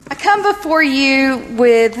come before you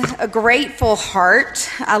with a grateful heart.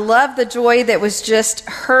 I love the joy that was just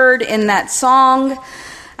heard in that song.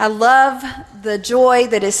 I love the joy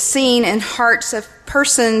that is seen in hearts of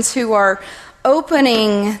persons who are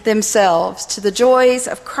opening themselves to the joys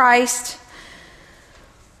of Christ.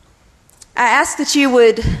 I ask that you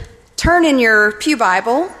would turn in your pew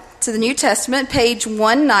Bible to the New Testament, page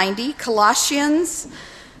 190, Colossians,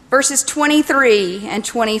 verses 23 and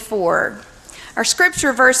 24. Our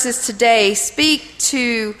scripture verses today speak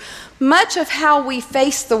to much of how we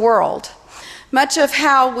face the world, much of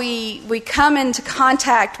how we come into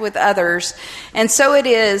contact with others, and so it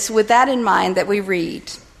is with that in mind that we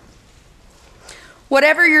read.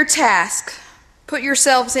 Whatever your task, put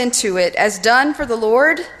yourselves into it as done for the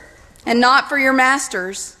Lord and not for your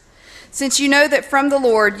masters, since you know that from the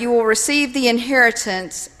Lord you will receive the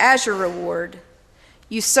inheritance as your reward.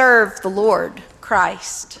 You serve the Lord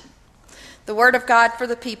Christ. The word of God for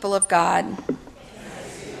the people of God.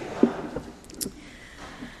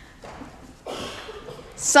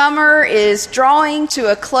 Summer is drawing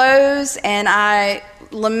to a close, and I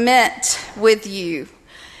lament with you.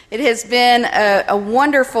 It has been a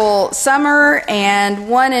wonderful summer, and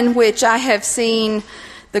one in which I have seen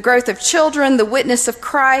the growth of children, the witness of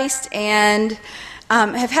Christ, and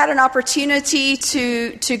have had an opportunity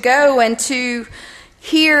to go and to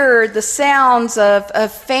hear the sounds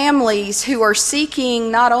of families who are seeking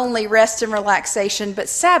not only rest and relaxation, but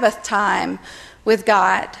Sabbath time with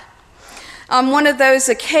God. On one of those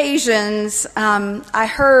occasions, I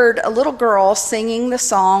heard a little girl singing the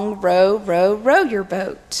song, "Row, row, row your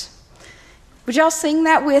boat." Would y'all sing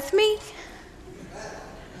that with me?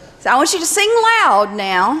 So I want you to sing loud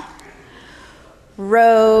now.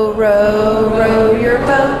 Row, row, row your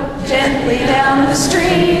boat gently down the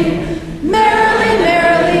stream. Merrily,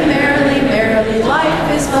 merrily, merrily, merrily,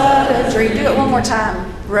 life is but a dream. Do it one more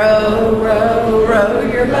time. Row, row, row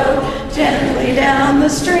your boat gently down the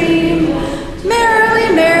stream.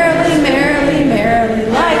 Merrily, merrily, merrily, merrily,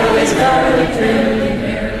 life is but a dream.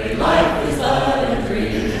 Merrily, life is but a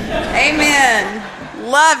dream. Amen.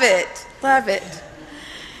 Love it. Love it.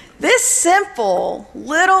 This simple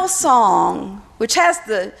little song, which has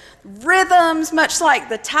the rhythms much like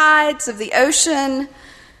the tides of the ocean,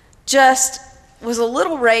 just was a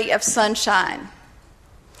little ray of sunshine.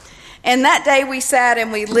 And that day we sat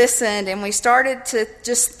and we listened and we started to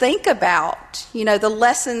just think about, the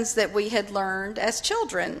lessons that we had learned as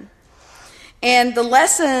children. And the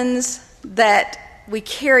lessons that we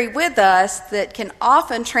carry with us that can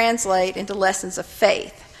often translate into lessons of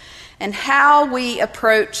faith and how we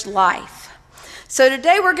approach life. So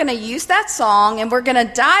today we're going to use that song and we're going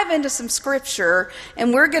to dive into some scripture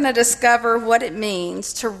and we're going to discover what it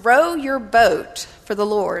means to row your boat for the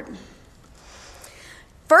Lord.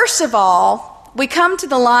 First of all, we come to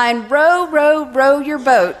the line, row, row, row your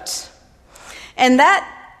boat. And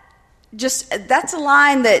that's a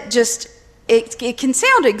line that it can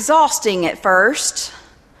sound exhausting at first.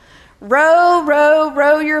 Row, row,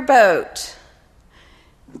 row your boat.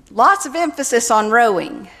 Lots of emphasis on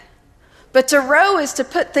rowing. But to row is to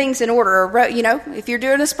put things in order. If you're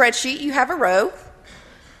doing a spreadsheet, you have a row.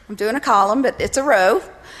 I'm doing a column, but it's a row.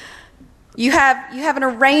 You have an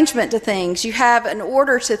arrangement to things. You have an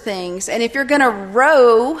order to things. And if you're going to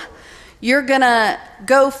row, you're going to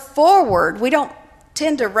go forward. We don't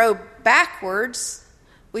tend to row backwards.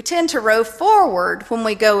 We tend to row forward when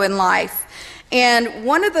we go in life. And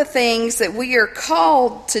one of the things that we are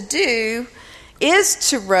called to do is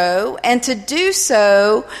to row, and to do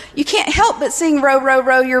so, you can't help but sing row, row,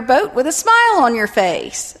 row your boat with a smile on your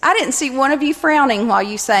face. I didn't see one of you frowning while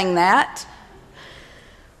you sang that.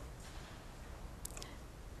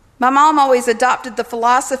 My mom always adopted the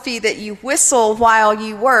philosophy that you whistle while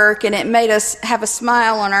you work, and it made us have a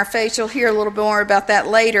smile on our face. You'll hear a little bit more about that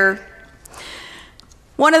later.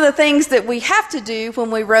 One of the things that we have to do when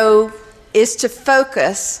we row is to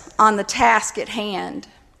focus on the task at hand.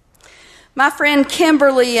 My friend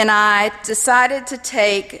Kimberly and I decided to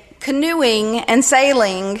take canoeing and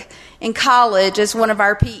sailing in college as one of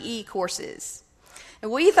our PE courses. And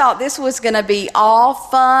we thought this was going to be all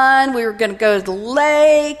fun. We were going to go to the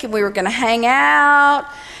lake and we were going to hang out.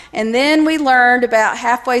 And then we learned about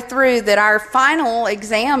halfway through that our final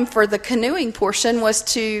exam for the canoeing portion was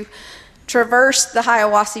to traverse the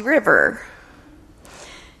Hiawassee River.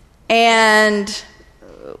 And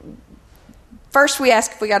first, we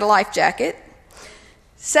asked if we got a life jacket.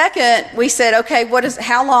 Second, we said, okay,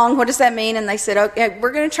 how long? What does that mean? And they said, okay,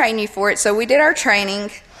 we're going to train you for it. So we did our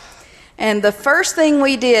training. And the first thing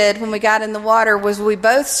we did when we got in the water was we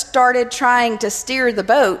both started trying to steer the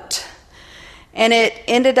boat. And it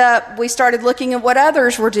ended up, we started looking at what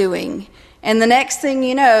others were doing. And the next thing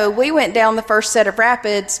you know, we went down the first set of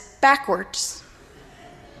rapids backwards.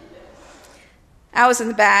 I was in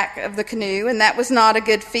the back of the canoe, and that was not a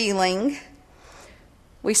good feeling.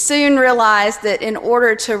 We soon realized that in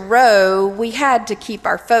order to row, we had to keep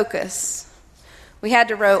our focus. We had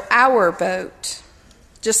to row our boat.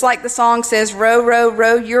 Just like the song says, row, row,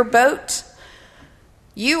 row your boat.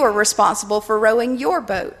 You are responsible for rowing your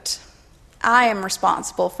boat. I am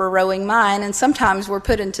responsible for rowing mine, and sometimes we're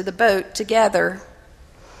put into the boat together.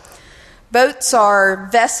 Boats are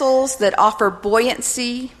vessels that offer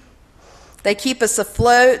buoyancy. They keep us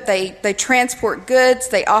afloat. They transport goods.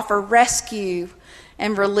 They offer rescue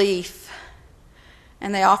and relief,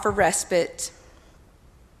 and they offer respite.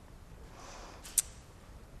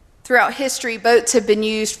 Throughout history, boats have been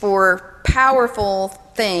used for powerful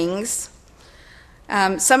things.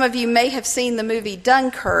 Some of you may have seen the movie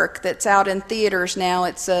Dunkirk that's out in theaters now.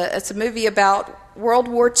 It's a movie about World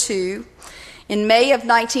War II. In May of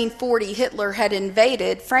 1940, Hitler had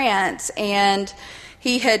invaded France, and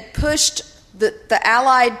he had pushed the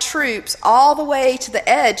Allied troops all the way to the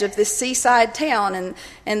edge of this seaside town.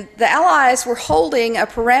 And the Allies were holding a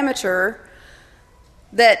perimeter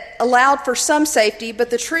that allowed for some safety, but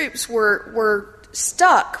the troops were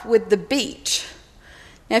stuck with the beach.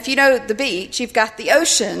 Now, if you know the beach, you've got the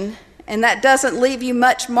ocean, and that doesn't leave you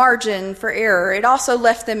much margin for error. It also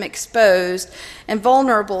left them exposed and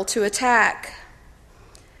vulnerable to attack.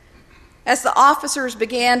 As the officers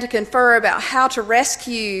began to confer about how to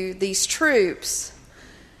rescue these troops,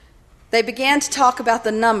 they began to talk about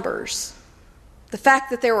the numbers. The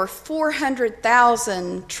fact that there were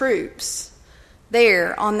 400,000 troops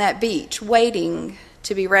there on that beach waiting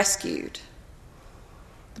to be rescued.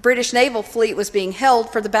 The British naval fleet was being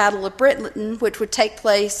held for the Battle of Britain, which would take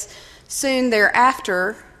place soon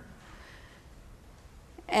thereafter.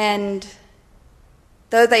 And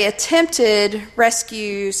though they attempted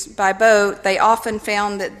rescues by boat, they often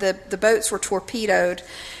found that the boats were torpedoed,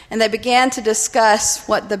 and they began to discuss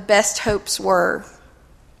what the best hopes were.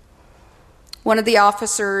 One of the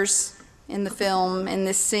officers in the film, in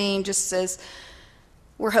this scene, just says,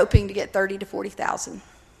 "We're hoping to get 30 to 40,000.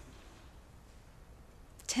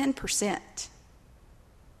 10%.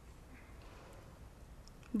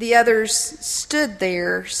 The others stood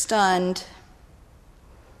there, stunned.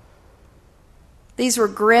 These were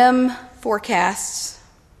grim forecasts.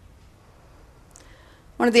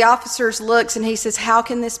 One of the officers looks and he says, "How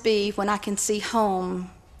can this be when I can see home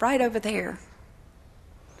right over there?"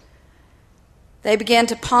 They began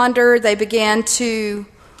to ponder, they began to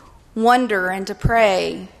wonder and to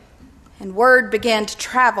pray, and word began to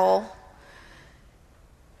travel.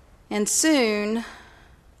 And soon,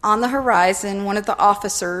 on the horizon, one of the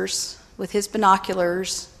officers, with his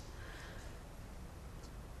binoculars,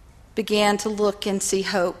 began to look and see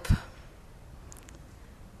hope.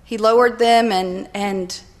 He lowered them,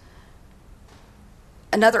 and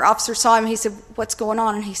another officer saw him. He said, "What's going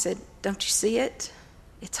on?" And he said, "Don't you see it?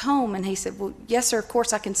 It's home." And he said, "Well, yes, sir, of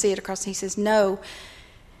course I can see it across." And he says, "No,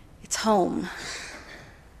 it's home."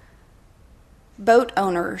 Boat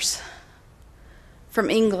owners from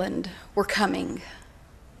England were coming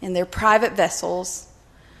in their private vessels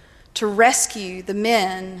to rescue the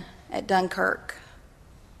men at Dunkirk.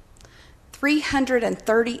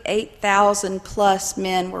 338,000 plus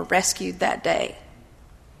men were rescued that day.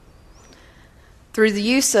 Through the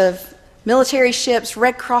use of military ships,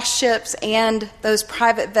 Red Cross ships, and those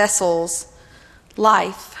private vessels,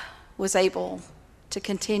 life was able to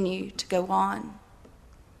continue to go on.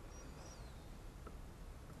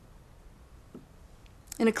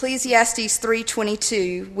 In Ecclesiastes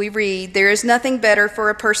 3:22, we read, "There is nothing better for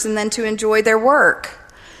a person than to enjoy their work."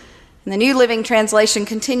 And the New Living Translation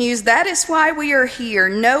continues, "That is why we are here.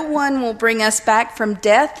 No one will bring us back from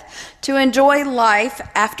death to enjoy life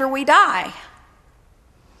after we die."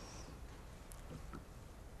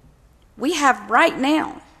 We have right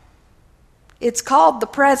now. It's called the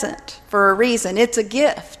present for a reason. It's a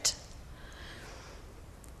gift.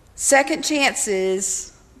 Second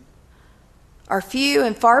chances are few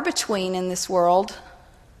and far between in this world,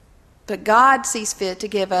 but God sees fit to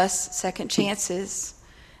give us second chances.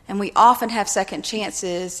 And we often have second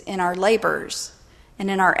chances in our labors and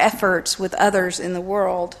in our efforts with others in the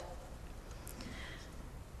world.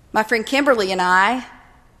 My friend Kimberly and I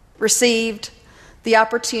received the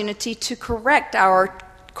opportunity to correct our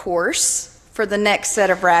course for the next set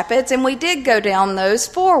of rapids, and we did go down those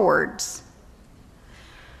forwards.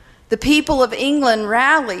 The people of England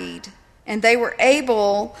rallied, and they were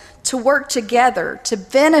able to work together to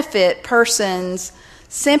benefit persons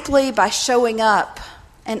simply by showing up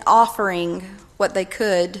and offering what they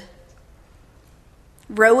could.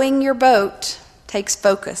 Rowing your boat takes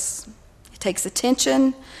focus. It takes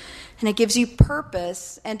attention, and it gives you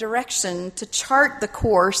purpose and direction to chart the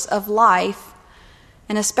course of life,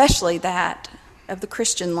 and especially that of the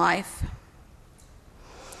Christian life.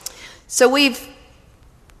 So we've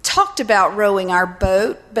talked about rowing our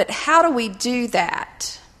boat, but how do we do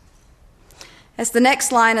that? As the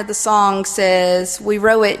next line of the song says, we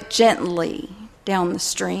row it gently down the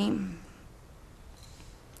stream.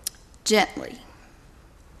 Gently.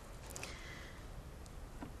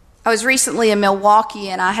 I was recently in Milwaukee,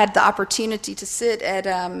 and I had the opportunity to sit at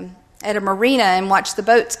a marina and watch the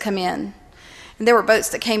boats come in. And there were boats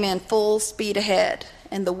that came in full speed ahead,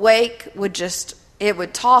 and the wake would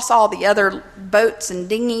toss all the other boats and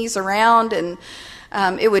dinghies around, and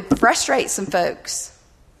it would frustrate some folks.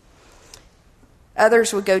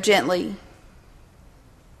 Others would go gently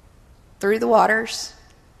through the waters.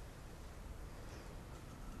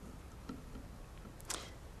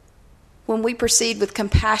 When we proceed with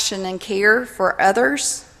compassion and care for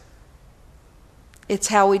others, it's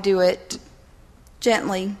how we do it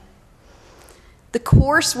gently. The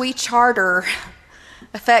course we charter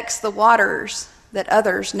affects the waters that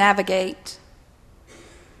others navigate.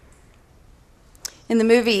 In the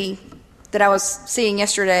movie that I was seeing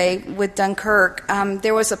yesterday with Dunkirk,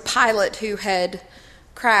 there was a pilot who had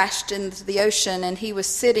crashed into the ocean, and he was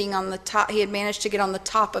sitting on the top. He had managed to get on the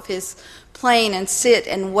top of his plane and sit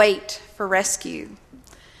and wait for rescue.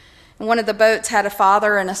 And one of the boats had a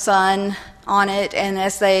father and a son on it, and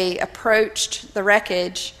as they approached the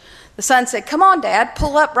wreckage, the son said, "Come on, Dad,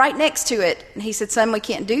 pull up right next to it." And he said, "Son, we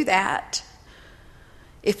can't do that.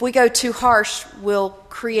 If we go too harsh, we'll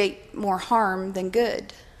create more harm than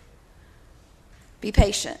good. Be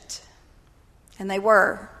patient." And they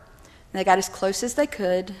were. And they got as close as they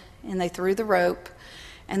could, and they threw the rope,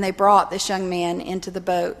 and they brought this young man into the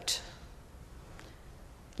boat.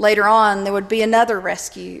 Later on, there would be another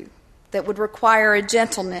rescue that would require a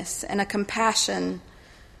gentleness and a compassion.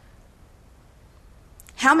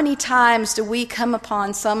 How many times do we come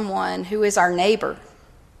upon someone who is our neighbor?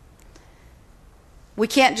 We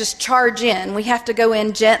can't just charge in. We have to go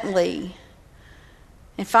in gently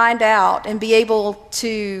and find out and be able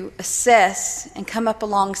to assess and come up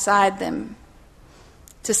alongside them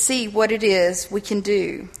to see what it is we can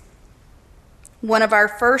do. One of our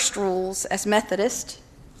first rules as Methodists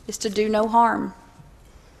is to do no harm.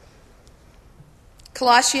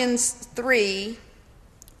 Colossians 3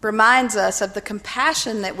 reminds us of the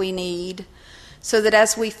compassion that we need so that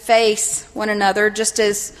as we face one another, just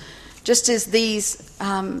as these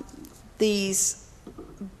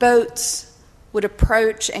boats would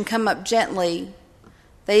approach and come up gently,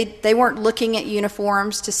 they weren't looking at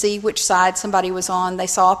uniforms to see which side somebody was on. They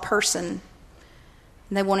saw a person,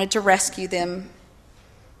 and they wanted to rescue them.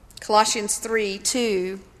 Colossians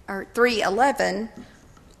 3:11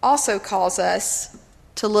 also calls us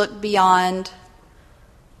to look beyond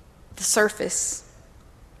the surface.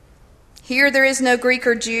 Here there is no Greek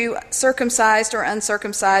or Jew, circumcised or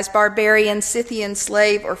uncircumcised, barbarian, Scythian,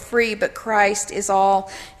 slave or free, but Christ is all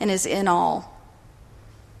and is in all.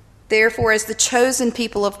 Therefore, as the chosen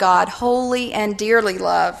people of God, holy and dearly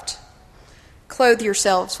loved, clothe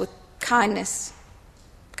yourselves with kindness,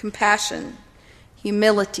 compassion,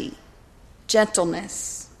 humility,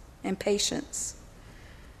 gentleness, and patience.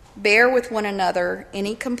 Bear with one another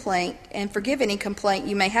any complaint, and forgive any complaint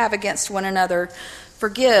you may have against one another.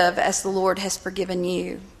 Forgive as the Lord has forgiven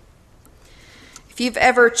you. If you've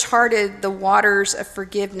ever charted the waters of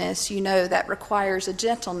forgiveness, you know that requires a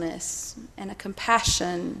gentleness and a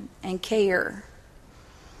compassion and care.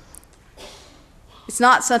 It's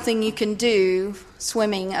not something you can do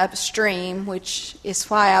swimming upstream, which is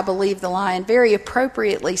why I believe the line very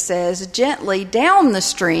appropriately says, gently down the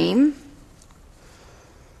stream.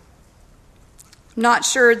 I'm not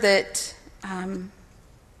sure that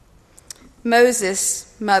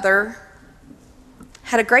Moses' mother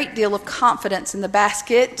had a great deal of confidence in the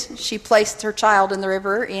basket she placed her child in the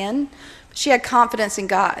river in. She had confidence in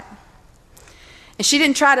God. And she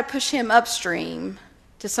didn't try to push him upstream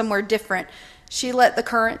to somewhere different. She let the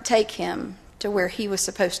current take him to where he was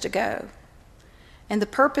supposed to go. And the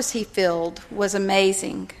purpose he filled was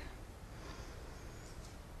amazing.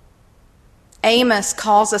 Amos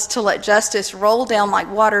calls us to let justice roll down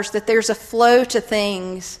like waters, that there's a flow to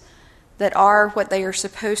things that are what they are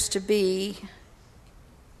supposed to be.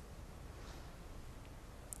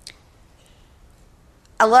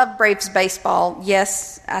 I love Braves baseball.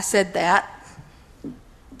 Yes, I said that,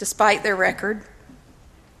 despite their record.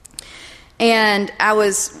 And I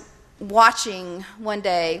was watching one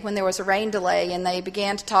day when there was a rain delay, and they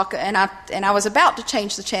began to talk, and I was about to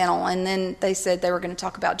change the channel, and then they said they were going to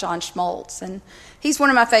talk about John Schmaltz, and he's one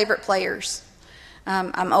of my favorite players.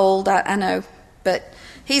 I'm old, I know, but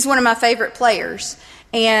he's one of my favorite players.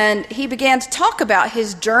 And he began to talk about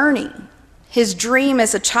his journey, his dream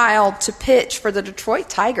as a child to pitch for the Detroit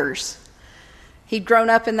Tigers. He'd grown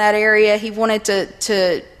up in that area. He wanted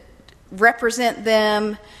to represent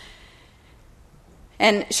them.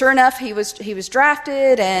 And sure enough, he was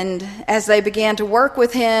drafted, and as they began to work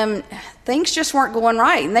with him, things just weren't going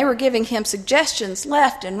right, and they were giving him suggestions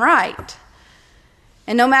left and right.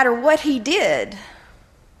 And no matter what he did,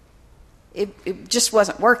 it just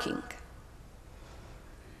wasn't working.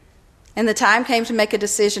 And the time came to make a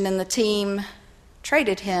decision, and the team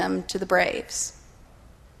traded him to the Braves.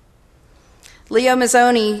 Leo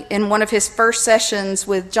Mazzone, in one of his first sessions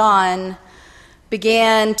with John,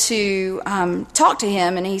 began to talk to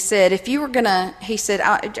him, and he said, if you were going to, he said,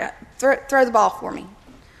 throw the ball for me.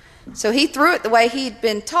 So he threw it the way he'd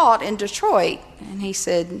been taught in Detroit, and he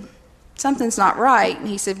said, something's not right. And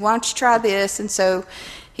he said, why don't you try this? And so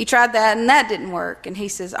he tried that, and that didn't work. And he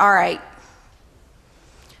says, all right,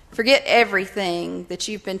 forget everything that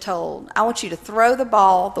you've been told. I want you to throw the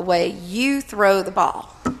ball the way you throw the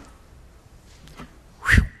ball.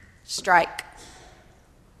 Whew. Strike.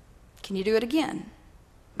 Can you do it again?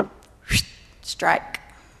 Strike.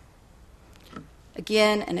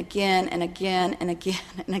 Again and again and again and again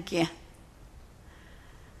and again.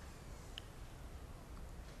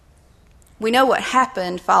 We know what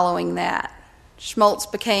happened following that. Schmaltz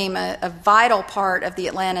became a vital part of the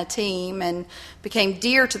Atlanta team and became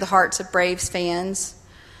dear to the hearts of Braves fans.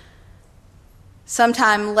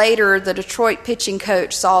 Sometime later, the Detroit pitching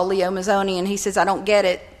coach saw Leo Mazzone, and he says, I don't get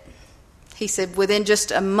it. He said, within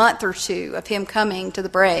just a month or two of him coming to the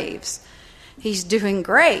Braves, he's doing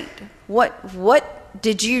great. What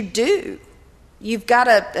did you do? You've got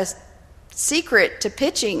a secret to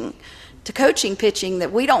pitching, to coaching pitching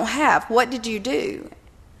that we don't have. What did you do?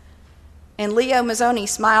 And Leo Mazzone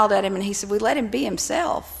smiled at him, and he said, we let him be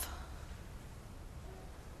himself.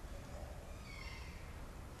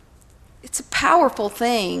 It's a powerful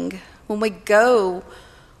thing when we go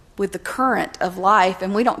with the current of life,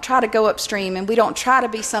 and we don't try to go upstream, and we don't try to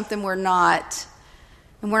be something we're not,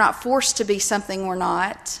 and we're not forced to be something we're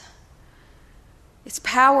not. It's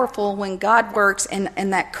powerful when God works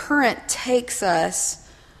and that current takes us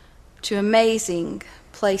to amazing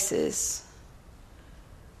places.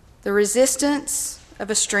 The resistance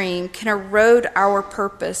of a stream can erode our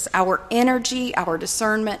purpose, our energy, our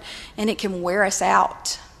discernment, and it can wear us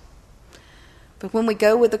out. But when we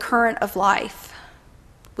go with the current of life,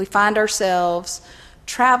 we find ourselves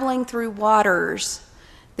traveling through waters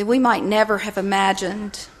that we might never have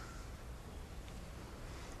imagined.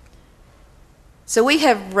 So we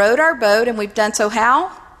have rowed our boat, and we've done so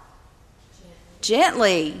how?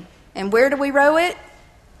 Gently. And where do we row it?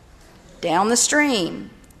 Down the stream.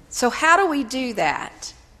 So how do we do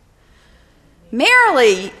that?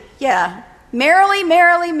 Merrily. Yeah. Merrily,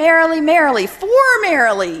 merrily, merrily, merrily. 4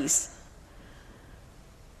 merrilies.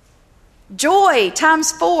 Joy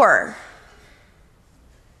times 4.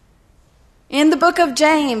 In the book of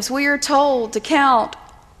James, we are told to count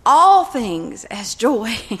all things as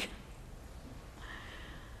joy.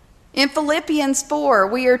 In Philippians 4,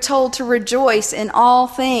 we are told to rejoice in all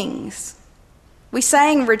things. We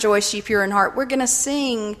sang, Rejoice Ye Pure in Heart. We're going to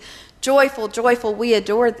sing, Joyful, joyful, we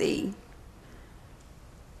adore thee.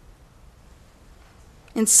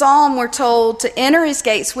 In Psalm, we're told to enter his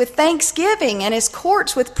gates with thanksgiving and his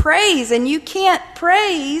courts with praise. And you can't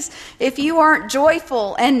praise if you aren't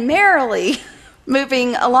joyful and merrily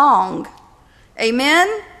moving along. Amen?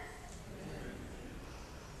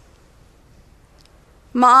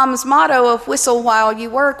 Mom's motto of whistle while you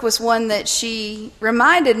work was one that she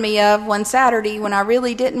reminded me of one Saturday when I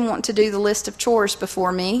really didn't want to do the list of chores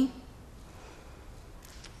before me.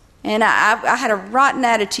 And I had a rotten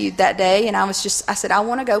attitude that day, and I said, I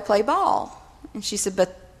want to go play ball. And she said,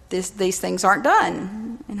 but these things aren't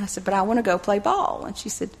done. And I said, but I want to go play ball. And she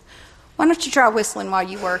said, why don't you try whistling while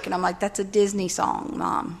you work? And I'm like, that's a Disney song,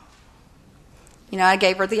 Mom. You know, I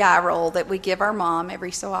gave her the eye roll that we give our mom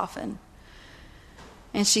every so often.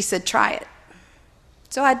 And she said, try it.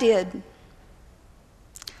 So I did.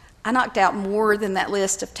 I knocked out more than that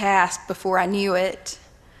list of tasks before I knew it,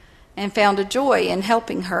 and found a joy in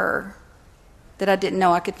helping her that I didn't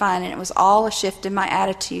know I could find, and it was all a shift in my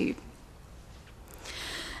attitude.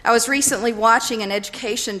 I was recently watching an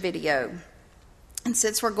education video, and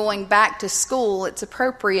since we're going back to school, it's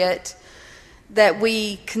appropriate that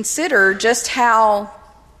we consider just how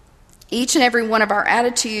Each and every one of our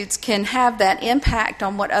attitudes can have that impact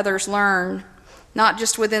on what others learn, not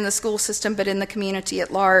just within the school system, but in the community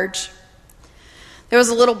at large. There was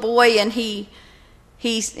a little boy, and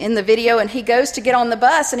he's in the video, and he goes to get on the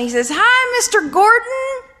bus, and he says, "Hi, Mr.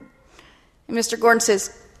 Gordon." And Mr. Gordon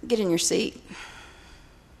says, "Get in your seat."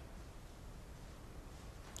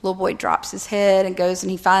 Little boy drops his head and goes and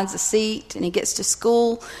he finds a seat, and he gets to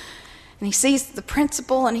school, and he sees the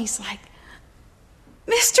principal, and he's like,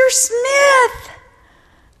 "Mr. Smith,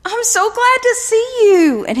 I'm so glad to see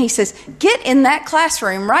you." And he says, "Get in that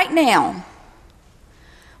classroom right now.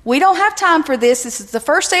 We don't have time for this. This is the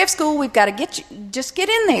first day of school. We've got to just get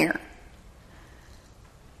in there."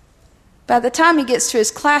 By the time he gets to his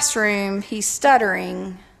classroom, he's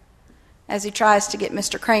stuttering as he tries to get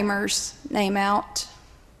Mr. Kramer's name out.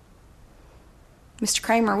 Mr.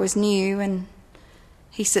 Kramer was new, and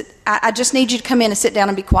he said, I just need you to come in and sit down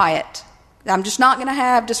and be quiet. I'm just not going to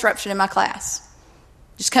have disruption in my class.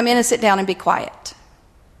 Just come in and sit down and be quiet."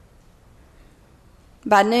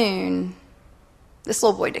 By noon, this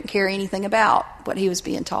little boy didn't care anything about what he was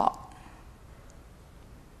being taught.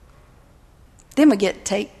 Then we get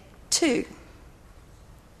take 2.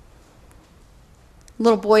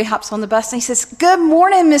 Little boy hops on the bus, and he says, "Good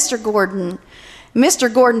morning, Mr. Gordon."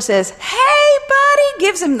 Mr. Gordon says, "Hey, buddy,"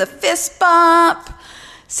 gives him the fist bump,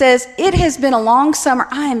 says, "It has been a long summer.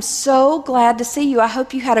 I am so glad to see you. I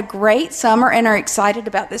hope you had a great summer and are excited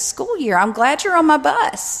about this school year. I'm glad you're on my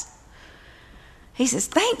bus." He says,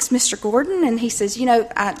 "Thanks, Mr. Gordon." And he says,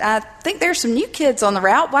 I think there's some new kids on the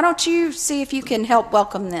route. Why don't you see if you can help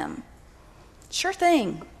welcome them?" "Sure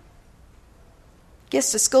thing."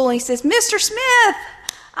 Gets to school, and he says, "Mr. Smith,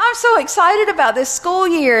 I'm so excited about this school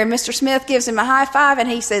year." And Mr. Smith gives him a high five, and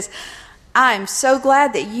he says, "I'm so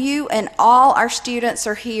glad that you and all our students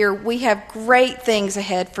are here. We have great things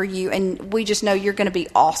ahead for you, and we just know you're going to be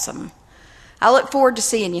awesome. I look forward to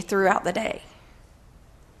seeing you throughout the day."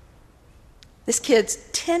 This kid's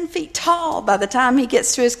 10 feet tall by the time he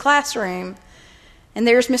gets to his classroom. And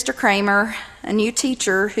there's Mr. Kramer, a new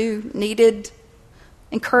teacher who needed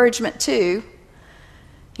encouragement too.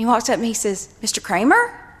 He walks up and he says, "Mr.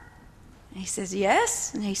 Kramer?" And he says,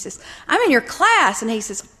 "Yes." And he says, "I'm in your class." And he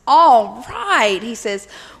says, "All right." He says,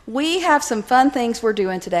 "We have some fun things we're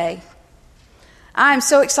doing today. I'm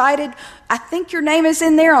so excited. I think your name is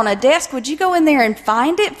in there on a desk. Would you go in there and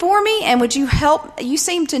find it for me? And would you help? You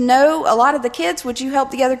seem to know a lot of the kids. Would you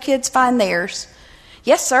help the other kids find theirs?"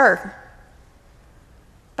 "Yes, sir."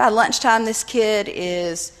 By lunchtime, this kid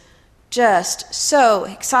is just so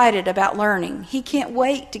excited about learning. He can't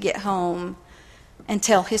wait to get home and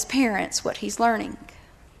tell his parents what he's learning.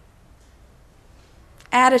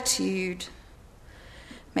 Attitude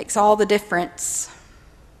makes all the difference.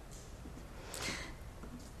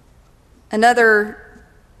 Another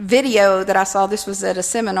video that I saw, this was at a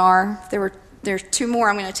seminar. There's 2 more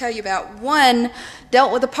I'm going to tell you about. One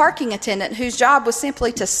dealt with a parking attendant whose job was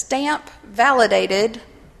simply to stamp "validated"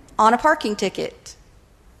 on a parking ticket.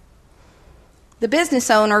 The business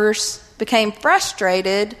owners became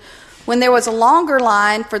frustrated when there was a longer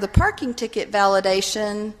line for the parking ticket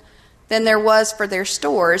validation than there was for their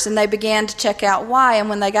stores, and they began to check out why. And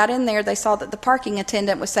when they got in there, they saw that the parking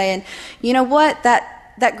attendant was saying, "You know what,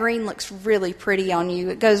 that green looks really pretty on you.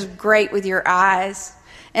 It goes great with your eyes.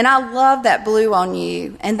 And I love that blue on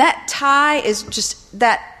you. And that tie is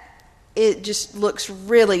it just looks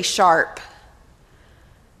really sharp."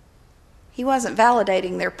 He wasn't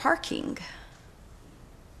validating their parking.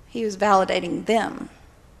 He was validating them.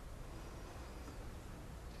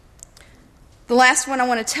 The last one I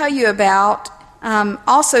want to tell you about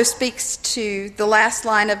also speaks to the last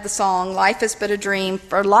line of the song, "Life is but a dream."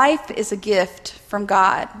 For life is a gift from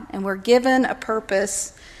God, and we're given a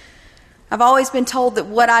purpose. I've always been told that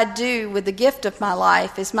what I do with the gift of my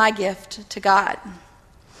life is my gift to God.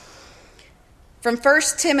 From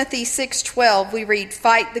 1 Timothy 6:12, we read,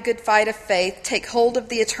 "Fight the good fight of faith. Take hold of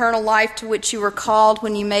the eternal life to which you were called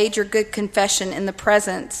when you made your good confession in the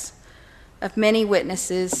presence of many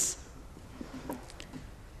witnesses."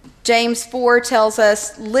 James 4 tells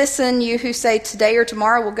us, "Listen, you who say today or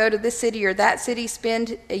tomorrow we'll go to this city or that city,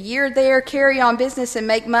 spend a year there, carry on business and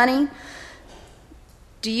make money.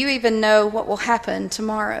 Do you even know what will happen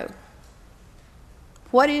tomorrow?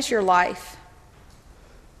 What is your life?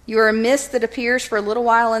 You are a mist that appears for a little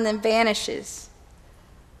while and then vanishes.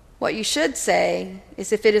 What you should say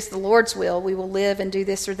is, if it is the Lord's will, we will live and do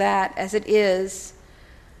this or that. As it is,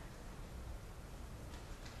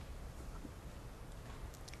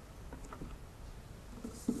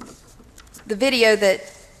 the video that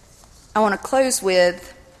I want to close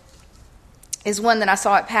with is one that I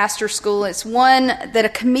saw at pastor school. It's one that a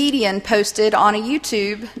comedian posted on a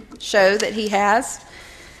YouTube show that he has.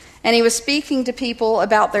 And he was speaking to people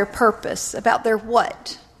about their purpose, about their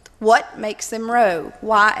what. What makes them row?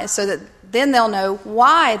 Why? So that then they'll know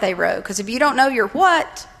why they row. Because if you don't know your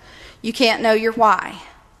what, you can't know your why.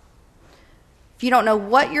 If you don't know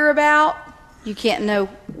what you're about, you can't know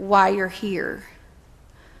why you're here.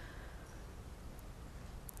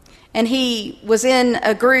 And he was in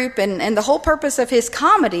a group, and the whole purpose of his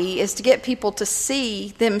comedy is to get people to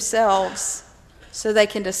see themselves so they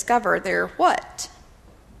can discover their what.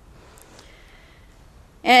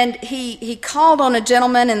 And he called on a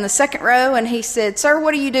gentleman in the second row, and he said, "Sir,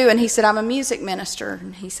 what do you do?" And he said, "I'm a music minister."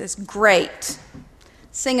 And he says, "Great.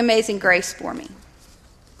 Sing Amazing Grace for me."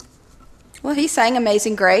 Well, he sang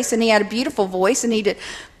Amazing Grace, and he had a beautiful voice, and he did a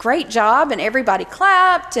great job, and everybody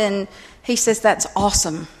clapped, and he says, "That's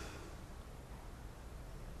awesome."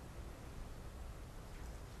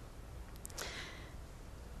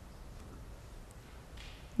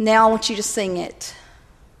 Now I want you to sing it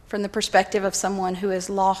from the perspective of someone who has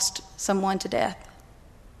lost someone to death.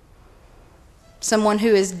 Someone who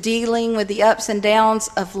is dealing with the ups and downs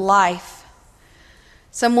of life.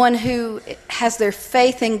 Someone who has their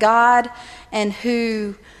faith in God and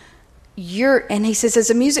who and he says, as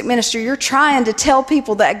a music minister, you're trying to tell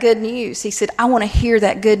people that good news. He said, I want to hear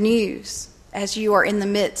that good news as you are in the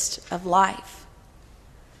midst of life.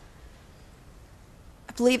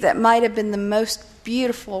 I believe that might have been the most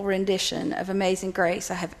beautiful rendition of Amazing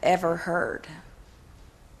Grace I have ever heard.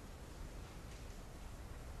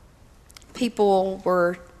 People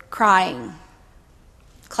were crying,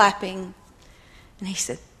 clapping, and he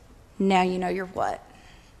said, now you know your what.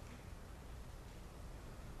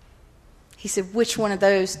 He said, which one of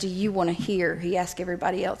those do you want to hear? He asked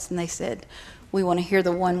everybody else, and they said, we want to hear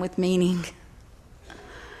the one with meaning.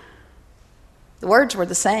 The words were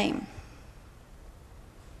the same,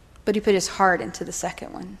 but he put his heart into the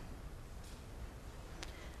second one.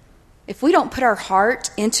 If we don't put our heart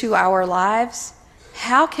into our lives,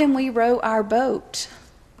 how can we row our boat?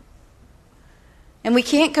 And we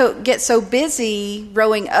can't get so busy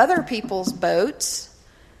rowing other people's boats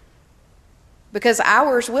because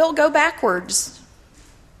ours will go backwards.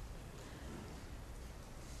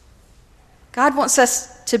 God wants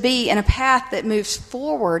us to be in a path that moves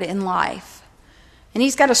forward in life. And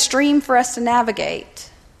He's got a stream for us to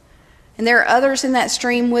navigate. And there are others in that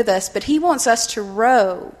stream with us, but He wants us to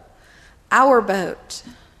row our boat,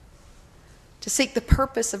 to seek the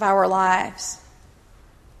purpose of our lives,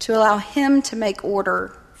 to allow Him to make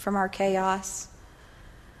order from our chaos.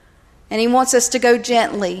 And He wants us to go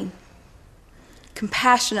gently,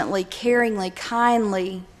 compassionately, caringly,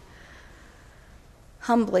 kindly,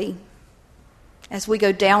 humbly, as we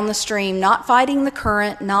go down the stream, not fighting the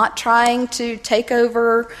current, not trying to take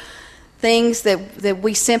over things that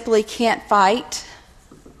we simply can't fight,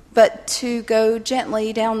 but to go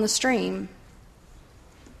gently down the stream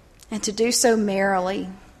and to do so merrily.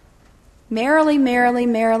 Merrily, merrily,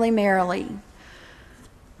 merrily, merrily.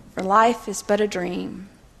 For life is but a dream.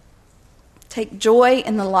 Take joy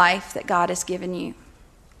in the life that God has given you.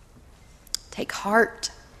 Take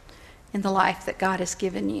heart in the life that God has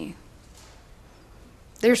given you.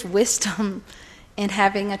 There's wisdom in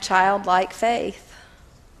having a childlike faith.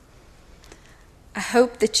 I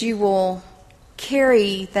hope that you will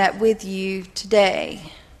carry that with you today.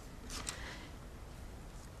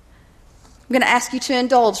 I'm going to ask you to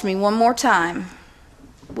indulge me one more time.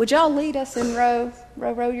 Would y'all lead us in row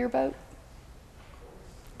your boat?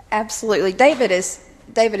 Absolutely. David is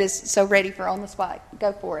so ready for on the spot.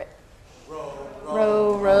 Go for it.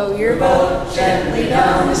 Row your boat gently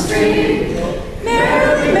down the stream.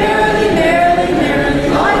 Merrily, merrily, merrily, merrily,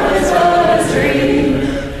 life is but a dream.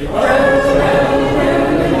 Row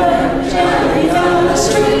your boat gently down the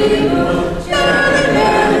stream. Merrily,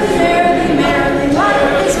 merrily, merrily, merrily,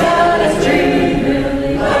 life is but a dream.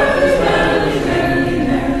 Merrily, merrily, merrily,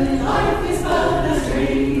 merrily, life is but a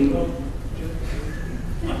dream.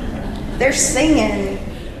 Their singing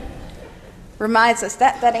reminds us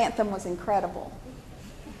that anthem was incredible.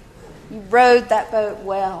 You rowed that boat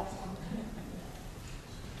well.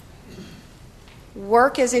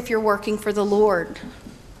 Work as if you're working for the Lord.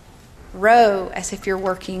 Row as if you're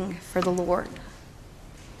working for the Lord.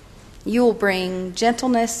 You will bring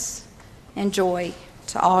gentleness and joy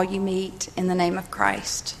to all you meet in the name of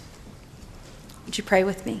Christ. Would you pray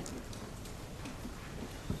with me?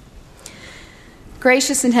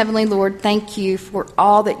 Gracious and heavenly Lord, thank you for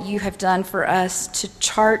all that you have done for us to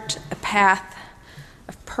chart a path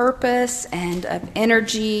of purpose and of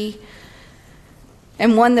energy,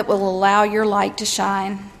 and one that will allow your light to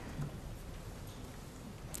shine.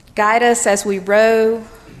 Guide us as we row.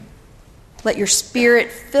 Let your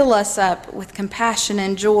Spirit fill us up with compassion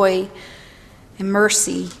and joy and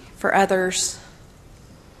mercy for others.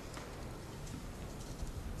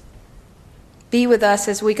 Be with us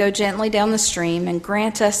as we go gently down the stream and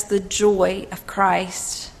grant us the joy of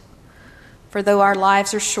Christ. For though our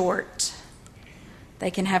lives are short, they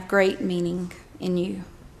can have great meaning in you.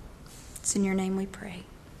 It's in your name we pray.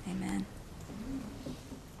 Amen.